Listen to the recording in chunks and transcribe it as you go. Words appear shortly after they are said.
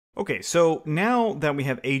Okay, so now that we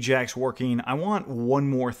have Ajax working, I want one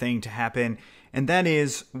more thing to happen, and that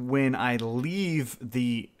is when I leave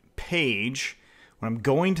the page, when I'm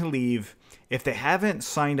going to leave, if they haven't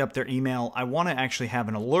signed up their email, I want to actually have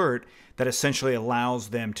an alert that essentially allows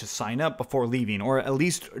them to sign up before leaving, or at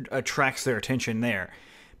least attracts their attention there.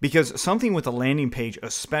 Because something with a landing page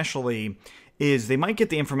especially is they might get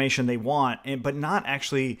the information they want, but not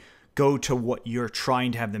actually go to what you're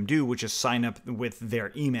trying to have them do, which is sign up with their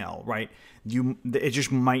email, right? It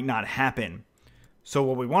just might not happen. So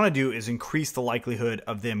what we want to do is increase the likelihood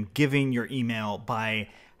of them giving your email by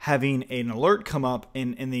having an alert come up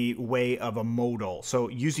in the way of a modal. So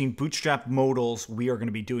using Bootstrap modals, we are going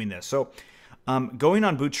to be doing this. So going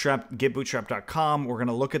on Bootstrap, getbootstrap.com, we're going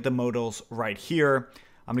to look at the modals right here.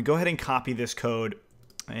 I'm going to go ahead and copy this code,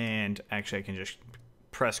 and actually I can just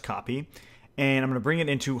press copy. And I'm going to bring it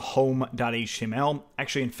into home.html.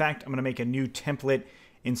 Actually, in fact, I'm going to make a new template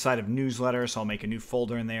inside of newsletter. So I'll make a new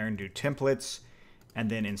folder in there and do templates. And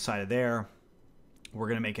then inside of there, we're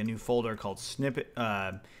going to make a new folder called snippet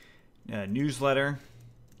newsletter.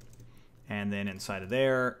 And then inside of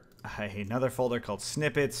there, another folder called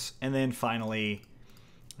snippets. And then finally,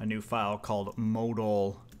 a new file called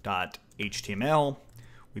modal.html.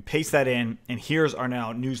 We paste that in, and here's our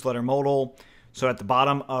now newsletter modal. So at the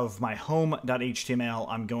bottom of my home.html,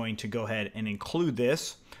 I'm going to go ahead and include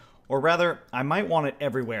this, or rather, I might want it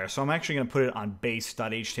everywhere. So I'm actually going to put it on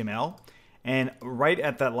base.html, and right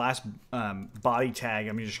at that last body tag,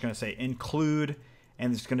 I'm just going to say include,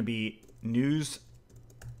 and it's going to be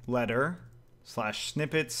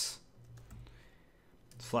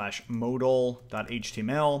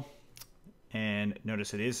newsletter/snippets/modal.html, and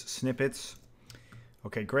notice it is snippets.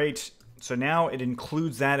 Okay, great. So now it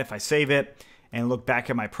includes that. If I save it and look back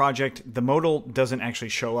at my project, the modal doesn't actually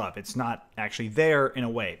show up. It's not actually there in a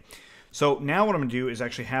way. So now what I'm going to do is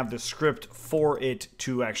actually have the script for it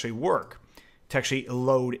to actually work, to actually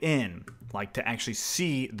load in, like to actually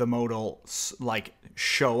see the modal like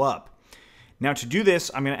show up. Now to do this,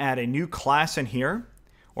 I'm going to add a new class in here,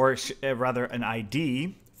 or rather an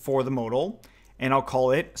ID for the modal, and I'll call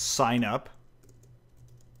it signup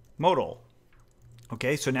modal.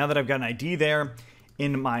 Okay, so now that I've got an ID there,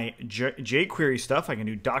 in my jQuery stuff, I can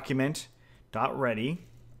do document.ready.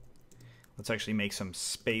 Let's actually make some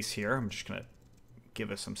space here. I'm just going to give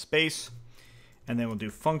us some space. And then we'll do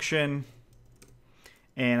function.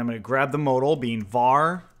 And I'm going to grab the modal being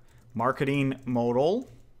var marketing modal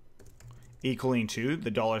equaling to the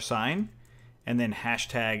 $, and then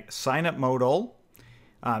hashtag signup modal.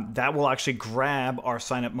 That will actually grab our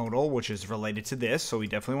signup modal, which is related to this. So we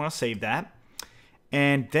definitely want to save that.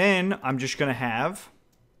 And then I'm just going to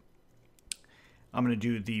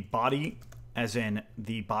do the body, as in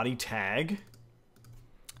the body tag,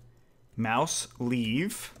 mouse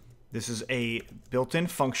leave. This is a built-in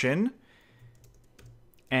function.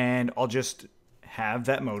 And I'll just have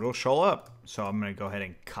that modal show up. So I'm going to go ahead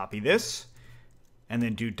and copy this and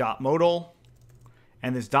then do .modal.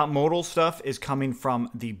 And this .modal stuff is coming from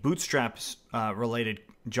the Bootstrap related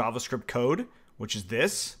JavaScript code, which is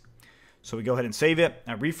this. So we go ahead and save it.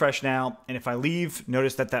 I refresh now, and if I leave,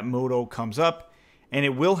 notice that that modal comes up, and it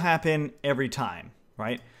will happen every time,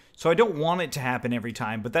 right? So I don't want it to happen every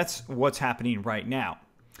time, but that's what's happening right now.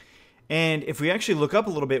 And if we actually look up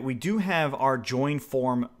a little bit, we do have our join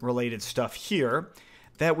form related stuff here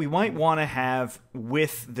that we might want to have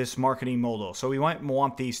with this marketing modal. So we might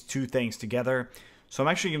want these two things together. So I'm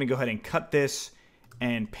actually going to go ahead and cut this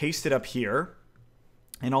and paste it up here,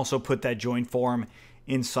 and also put that join form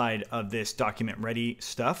inside of this document ready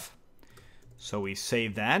stuff. So we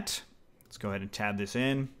save that. Let's go ahead and tab this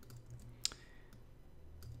in.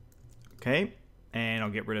 Okay, and I'll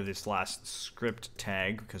get rid of this last script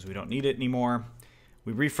tag because we don't need it anymore.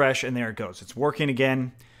 We refresh, and there it goes. It's working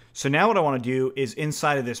again. So now what I want to do is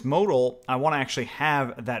inside of this modal, I want to actually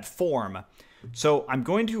have that form. So I'm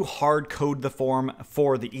going to hard code the form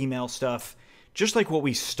for the email stuff, just like what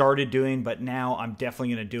we started doing, but now I'm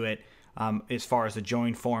definitely going to do it as far as the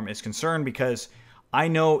join form is concerned, because I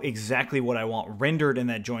know exactly what I want rendered in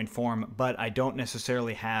that join form, but I don't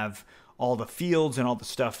necessarily have all the fields and all the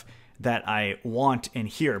stuff that I want in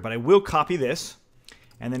here. But I will copy this,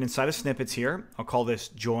 and then inside of snippets here, I'll call this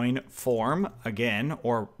join form again,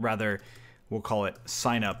 or rather we'll call it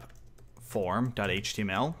signup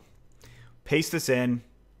form.html. Paste this in,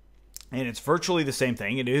 and it's virtually the same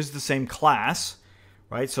thing. It is the same class,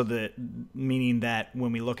 right? So meaning that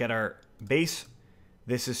when we look at our base,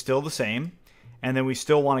 this is still the same. And then we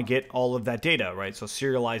still want to get all of that data, right? So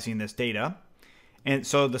serializing this data. And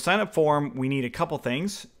so the signup form, we need a couple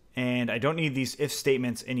things. And I don't need these if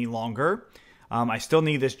statements any longer. I still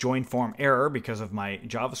need this join form error because of my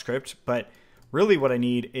JavaScript, but really what I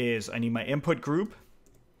need is I need my input group,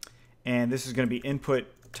 and this is going to be input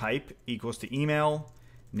type equals to email,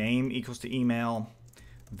 name equals to email,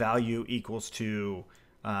 value equals to,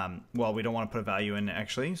 well, we don't want to put a value in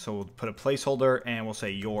actually, so we'll put a placeholder and we'll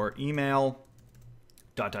say your email, ...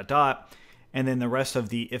 and then the rest of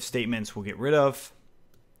the if statements we'll get rid of.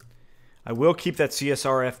 I will keep that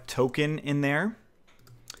CSRF token in there.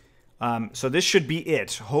 So this should be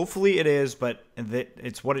it. Hopefully it is, but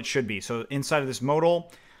it's what it should be. So inside of this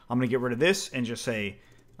modal, I'm going to get rid of this and just say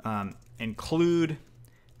include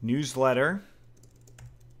newsletter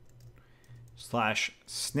 /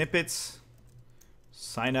 snippets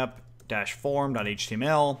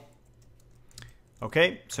signup-form.html.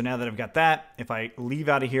 Okay, so now that I've got that, if I leave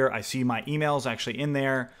out of here, I see my emails actually in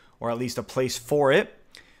there, or at least a place for it.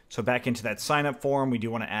 So back into that sign up form, we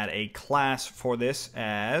do want to add a class for this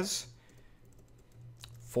as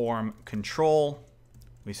form control.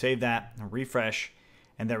 We save that, refresh,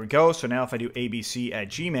 and there we go. So now if I do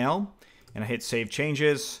abc@gmail and I hit save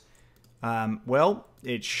changes, well,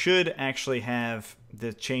 it should actually have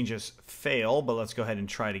the changes fail, but let's go ahead and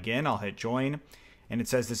try it again. I'll hit join, and it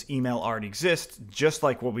says this email already exists, just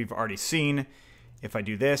like what we've already seen. If I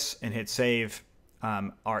do this and hit save,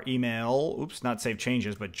 our email, oops, not save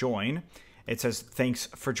changes, but join, it says thanks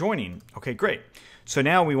for joining. Okay, great. So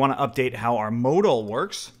now we want to update how our modal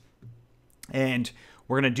works, and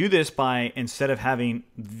we're going to do this by, instead of having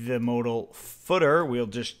the modal footer, we'll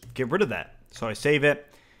just get rid of that. So I save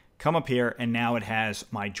it, come up here, and now it has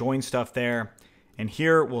my join stuff there. And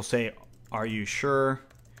here we'll say, are you sure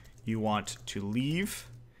you want to leave?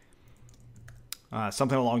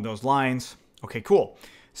 Something along those lines. Okay, cool.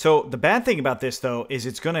 So the bad thing about this, though, is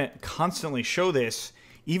it's going to constantly show this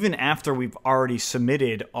even after we've already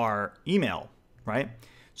submitted our email, right?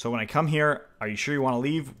 So when I come here, are you sure you want to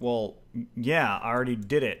leave? Well, yeah, I already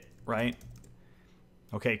did it, right?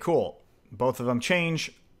 Okay, cool. Both of them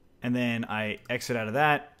change, and then I exit out of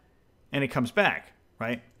that, and it comes back,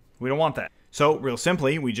 right? We don't want that. So real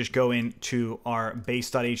simply, we just go into our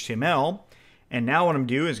base.html, and now what I'm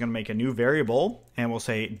doing is going to make a new variable, and we'll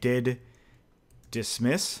say did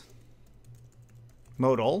dismiss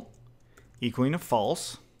modal equaling to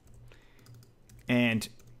false, and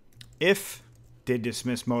if did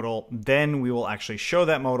dismiss modal, then we will actually show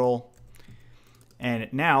that modal.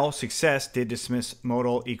 And now success did dismiss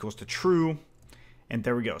modal equals to true, and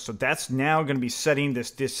there we go. So that's now going to be setting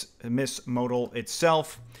this dismiss modal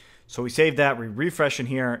itself. So we save that, we refresh in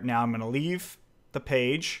here. Now I'm going to leave the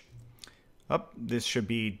page. This should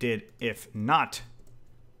be did if not.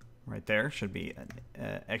 Right there should be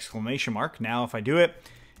an exclamation mark. Now if I do it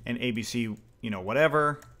and abc,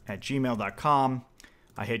 whatever at gmail.com,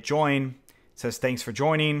 I hit join. It says thanks for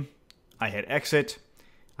joining. I hit exit.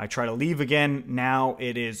 I try to leave again. Now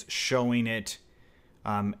it is showing it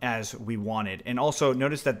as we wanted. And also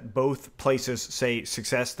notice that both places say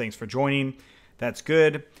success, thanks for joining. That's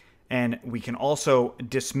good. And we can also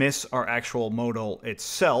dismiss our actual modal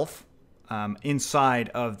itself inside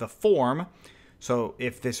of the form. So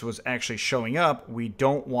if this was actually showing up, we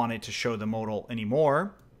don't want it to show the modal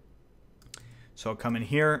anymore. So I'll come in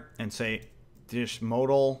here and say dish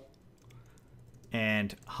modal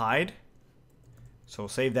and hide. So we'll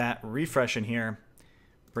save that, refresh in here,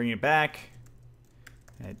 bring it back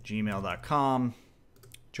at gmail.com,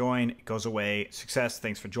 join, it goes away, success,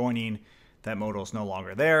 thanks for joining. That modal is no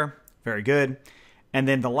longer there. Very good. And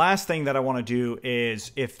then the last thing that I want to do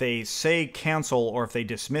is if they say cancel or if they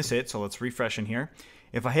dismiss it, so let's refresh in here.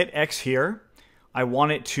 If I hit X here, I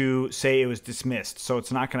want it to say it was dismissed. So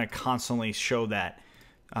it's not going to constantly show that.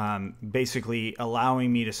 Basically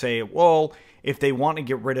allowing me to say, well, if they want to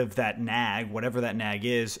get rid of that nag, whatever that nag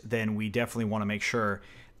is, then we definitely want to make sure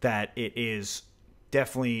that it is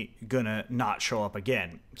definitely going to not show up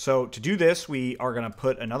again. So to do this, we are going to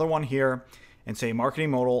put another one here and say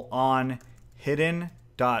marketing modal on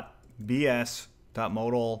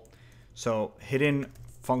hidden.bs.modal. So hidden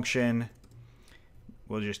function,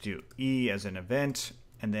 we'll just do E as an event,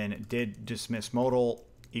 and then did dismiss modal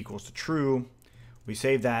equals to true. We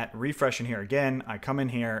save that, refresh in here again. I come in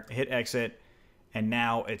here, hit exit, and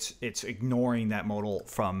now it's ignoring that modal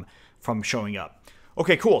from showing up.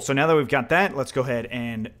 Okay, cool. So now that we've got that, let's go ahead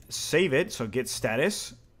and save it. So git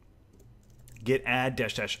status, git add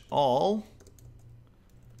 -- all,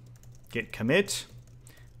 git commit,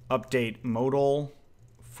 update modal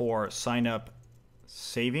for sign up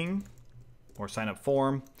saving or sign up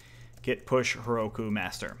form, git push Heroku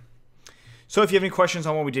master. So if you have any questions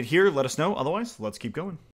on what we did here, let us know. Otherwise, let's keep going.